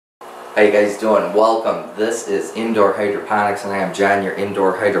How you guys doing? Welcome. This is Indoor Hydroponics and I am John, your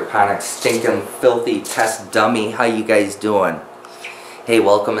Indoor Hydroponics stinking filthy test dummy. How you guys doing? Hey,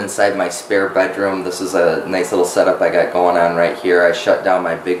 welcome inside my spare bedroom. This is a nice little setup I got going on right here. I shut down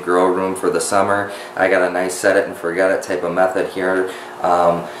my big grow room for the summer. I got a nice set it and forget it type of method here.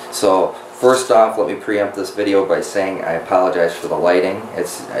 So first off, let me preempt this video by saying I apologize for the lighting.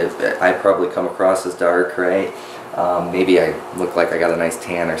 I probably come across as dark, right? Maybe I look like I got a nice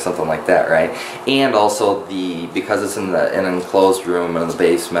tan or something like that, right? And also because it's in an enclosed room in the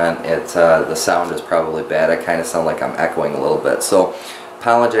basement, the sound is probably bad. I kind of sound like I'm echoing a little bit, so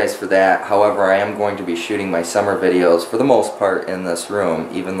apologize for that. However, I am going to be shooting my summer videos for the most part in this room,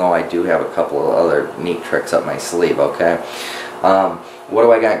 even though I do have a couple of other neat tricks up my sleeve. Okay. What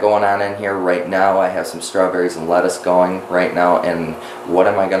do I got going on in here right now? I have some strawberries and lettuce going right now, and what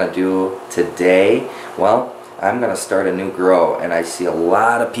am I going to do today? Well, I'm going to start a new grow, and I see a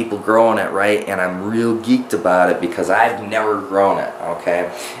lot of people growing it, right? And I'm real geeked about it because I've never grown it,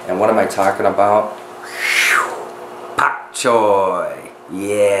 okay? And what am I talking about? Pak Choi.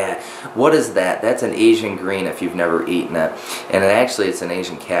 Yeah. What is that? That's an Asian green if you've never eaten it. And it's an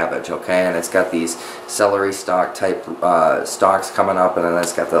Asian cabbage, okay? And it's got these celery stalk type stalks coming up, and then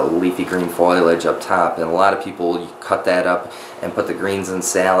it's got the leafy green foliage up top. And a lot of people cut that up and put the greens in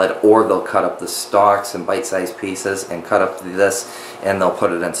salad, or they'll cut up the stalks in bite-sized pieces and cut up this, and they'll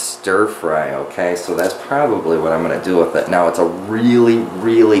put it in stir fry, okay? So that's probably what I'm going to do with it. Now, it's a really,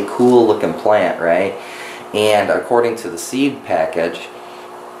 really cool looking plant, right? And according to the seed package,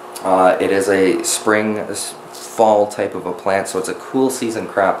 it is a fall type of a plant, so it's a cool season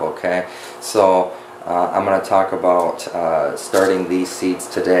crop, okay? So I'm going to talk about starting these seeds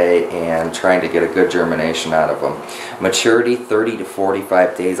today and trying to get a good germination out of them. Maturity 30 to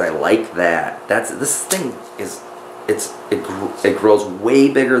 45 days. I like that. This thing is it grows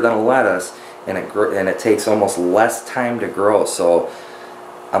way bigger than a lettuce, and it takes almost less time to grow. So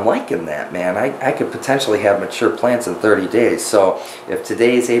I'm liking that, man. I could potentially have mature plants in 30 days. So if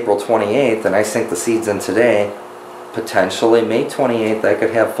today is April 28th and I sink the seeds in today, potentially May 28th I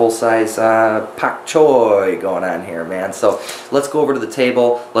could have full-size Pak Choi going on here, man. So let's go over to the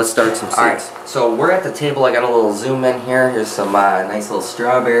table. Let's start some seeds. Alright, so we're at the table. I got a little zoom in here. Here's some nice little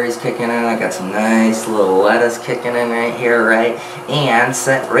strawberries kicking in. I got some nice little lettuce kicking in right here, right? And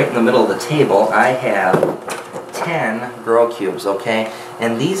set right in the middle of the table, I have 10 grow cubes, okay?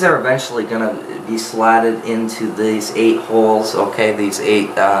 And these are eventually going to be slotted into these 8 holes, okay? These 8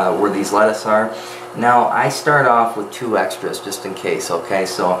 where these lettuce are. Now, I start off with 2 extras just in case, okay?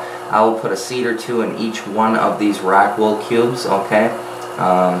 So I will put a seed or 2 in each one of these rock wool cubes, okay?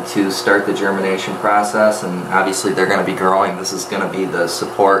 To start the germination process, and obviously they're going to be growing. This is going to be the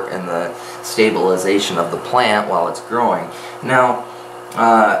support and the stabilization of the plant while it's growing. Now,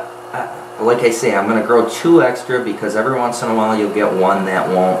 like I say, I'm going to grow 2 extra because every once in a while you'll get one that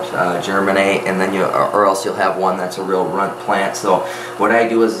won't germinate, and then or else you'll have one that's a real runt plant. So what I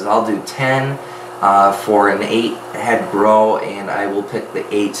do is I'll do 10 for an 8 head grow, and I will pick the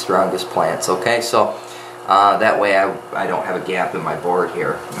 8 strongest plants. Okay, so that way I don't have a gap in my board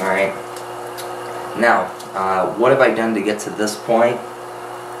here. All right. Now, what have I done to get to this point?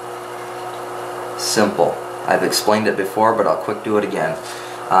 Simple. I've explained it before, but I'll quick do it again.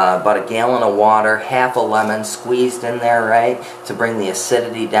 About a gallon of water, half a lemon squeezed in there, right, to bring the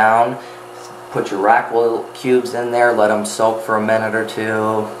acidity down. Put your rock wool cubes in there, let them soak for a minute or 2,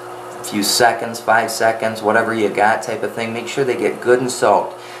 a few seconds, 5 seconds, whatever you got type of thing. Make sure they get good and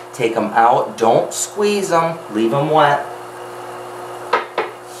soaked. Take them out, don't squeeze them, leave them wet.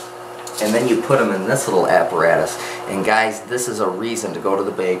 And then you put them in this little apparatus. And guys, this is a reason to go to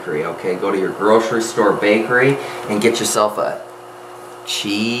the bakery, okay? Go to your grocery store bakery and get yourself a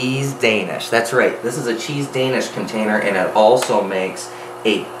cheese Danish. That's right, this is a cheese Danish container, and it also makes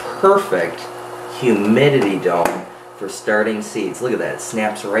a perfect humidity dome for starting seeds. Look at that, it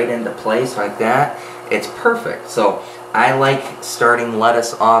snaps right into place like that. It's perfect. So I like starting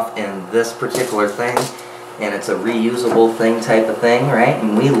lettuce off in this particular thing, and it's a reusable thing type of thing, right?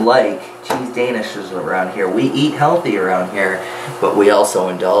 And we like cheese Danishes around here. We eat healthy around here, but we also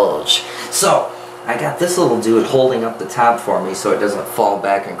indulge. So I got this little dude holding up the top for me so it doesn't fall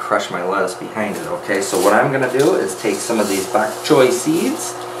back and crush my lettuce behind it, okay? So what I'm going to do is take some of these Pak Choi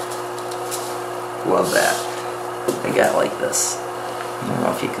seeds. Love that. They got like this. I don't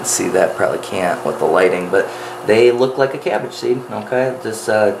know if you can see that, probably can't with the lighting, but they look like a cabbage seed, okay? Just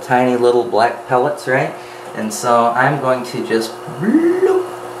tiny little black pellets, right? And so I'm going to just,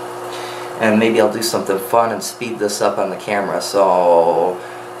 and maybe I'll do something fun and speed this up on the camera. So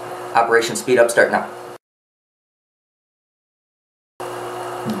Operation Speed Up, start now.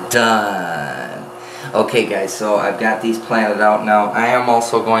 Done. Okay guys, so I've got these planted out now. I am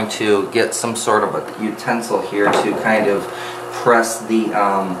also going to get some sort of a utensil here to kind of press the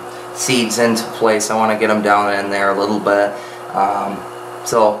seeds into place. I want to get them down in there a little bit.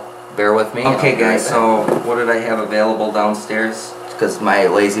 So bear with me. Okay guys, so what did I have available downstairs? Because my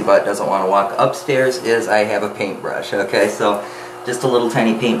lazy butt doesn't want to walk upstairs, is I have a paintbrush. Okay, so just a little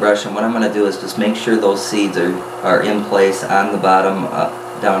tiny paintbrush, and what I'm going to do is just make sure those seeds are in place on the bottom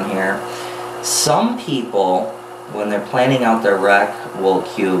down here. Some people, when they're planting out their rack wool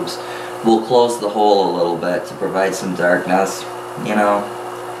cubes, will close the hole a little bit to provide some darkness. You know,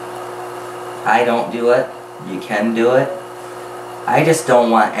 I don't do it. You can do it. I just don't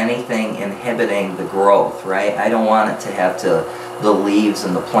want anything inhibiting the growth, right? I don't want it to have the leaves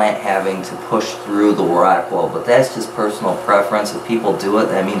and the plant having to push through the rack wall, but that's just personal preference. If people do it,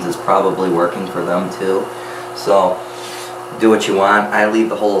 that means it's probably working for them too. So do what you want. I leave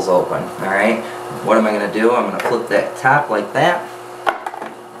the holes open. Alright, what am I going to do? I'm going to flip that top like that,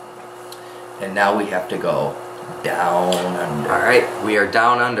 and now we have to go down under. Alright, we are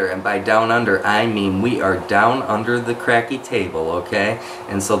down under, and by down under I mean we are down under the cracky table, okay?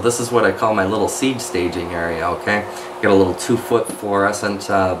 And so this is what I call my little seed staging area, okay? Got a little 2-foot fluorescent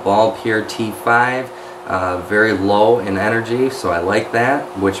bulb here, T5. Very low in energy, so I like that,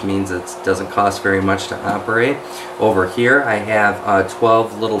 which means it doesn't cost very much to operate. Over here I have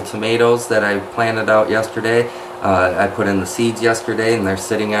 12 little tomatoes that I planted out yesterday. I put in the seeds yesterday, and they're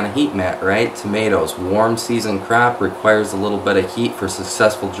sitting on a heat mat, right? Tomatoes, warm season crop, requires a little bit of heat for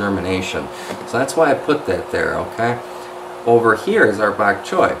successful germination. So that's why I put that there, okay? Over here is our Pak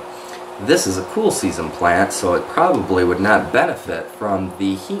Choi. This is a cool season plant, so it probably would not benefit from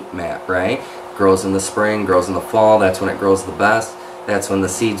the heat mat, right? Grows in the spring, grows in the fall, that's when it grows the best. That's when the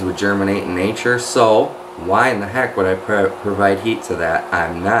seeds would germinate in nature. So why in the heck would I provide heat to that?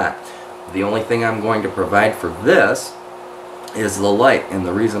 I'm not. The only thing I'm going to provide for this is the light, and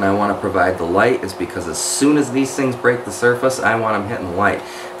the reason I want to provide the light is because as soon as these things break the surface, I want them hitting light,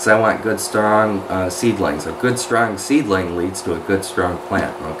 because I want good strong seedlings. A good strong seedling leads to a good strong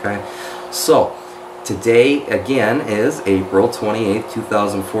plant, okay? So today again is April 28th,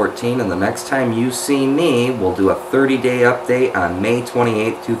 2014, and the next time you see me, we'll do a 30-day update on May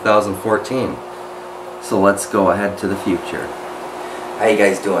 28th, 2014. So let's go ahead to the future. How you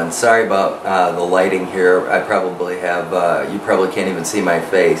guys doing? Sorry about the lighting here. I probably have, you probably can't even see my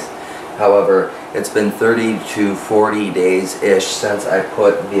face. However, it's been 30 to 40 days-ish since I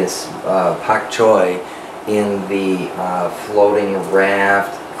put this Pak Choi in the floating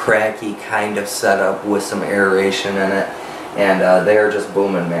raft, cracky kind of setup with some aeration in it. And they're just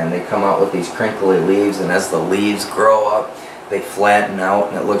booming, man. They come out with these crinkly leaves, and as the leaves grow up, they flatten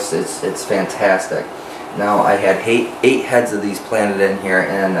out, and it's fantastic. Now I had eight heads of these planted in here,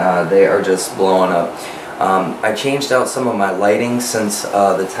 and they are just blowing up. I changed out some of my lighting since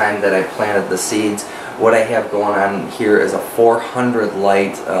the time that I planted the seeds. What I have going on here is a 400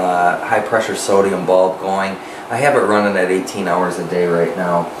 light high pressure sodium bulb going. I have it running at 18 hours a day right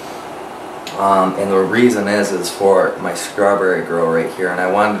now. And the reason is for my strawberry grow right here, and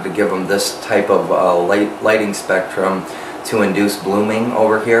I wanted to give them this type of lighting spectrum to induce blooming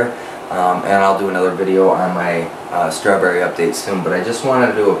over here. And I'll do another video on my strawberry update soon, but I just wanted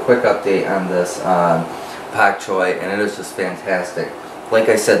to do a quick update on this Pak Choi, and it is just fantastic. Like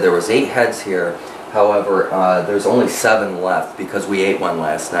I said, there was 8 heads here. However, there's only 7 left because we ate one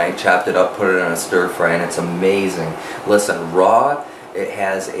last night, chopped it up, put it in a stir fry, and it's amazing. Listen, raw, it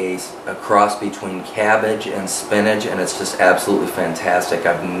has a cross between cabbage and spinach, and it's just absolutely fantastic.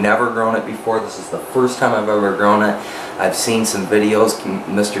 I've never grown it before. This is the first time I've ever grown it. I've seen some videos.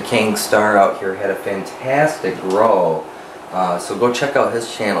 Mr. Khang Starrs out here had a fantastic grow. So go check out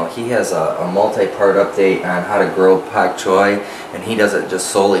his channel. He has a multi-part update on how to grow Pak Choi, and he does it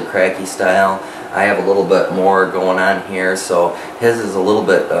just solely cracky style. I have a little bit more going on here, so his is a little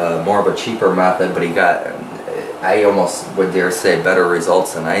bit more of a cheaper method, but he got, I almost would dare say, better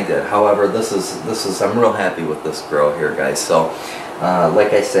results than I did. However, this is I'm real happy with this grow here, guys. So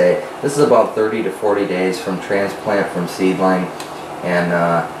like I say, this is about 30 to 40 days from transplant, from seedling, and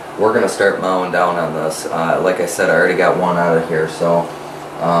we're going to start mowing down on this. Like I said, I already got one out of here, so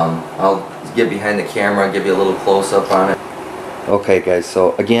I'll get behind the camera, give you a little close-up on it. Okay guys,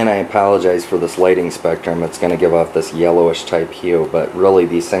 so again I apologize for this lighting spectrum. It's going to give off this yellowish type hue, but really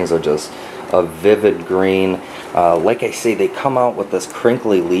these things are just a vivid green. Like I say, they come out with this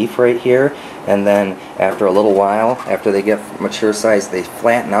crinkly leaf right here, and then after a little while, after they get mature size, they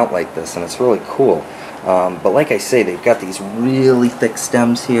flatten out like this, and it's really cool. But like I say, they've got these really thick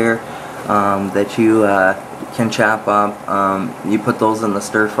stems here that can chop up. You put those in the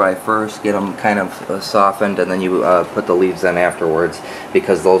stir fry first, get them kind of softened, and then you put the leaves in afterwards,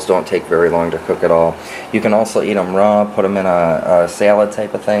 because those don't take very long to cook at all. You can also eat them raw, put them in a salad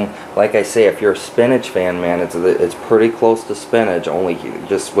type of thing. Like I say, if you're a spinach fan, man, it's pretty close to spinach, only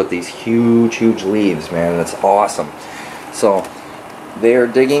just with these huge leaves, man. It's awesome. So they are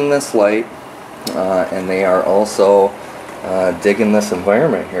digging this light, and they are also digging this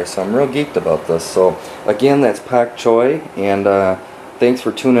environment here, so I'm real geeked about this. So again, that's Pak Choi, and thanks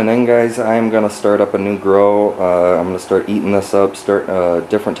for tuning in, guys. I'm gonna start up a new grow. I'm gonna start eating this up, start a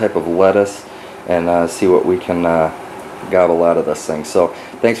different type of lettuce, and see what we can gobble out of this thing. So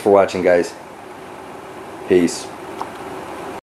thanks for watching, guys. Peace.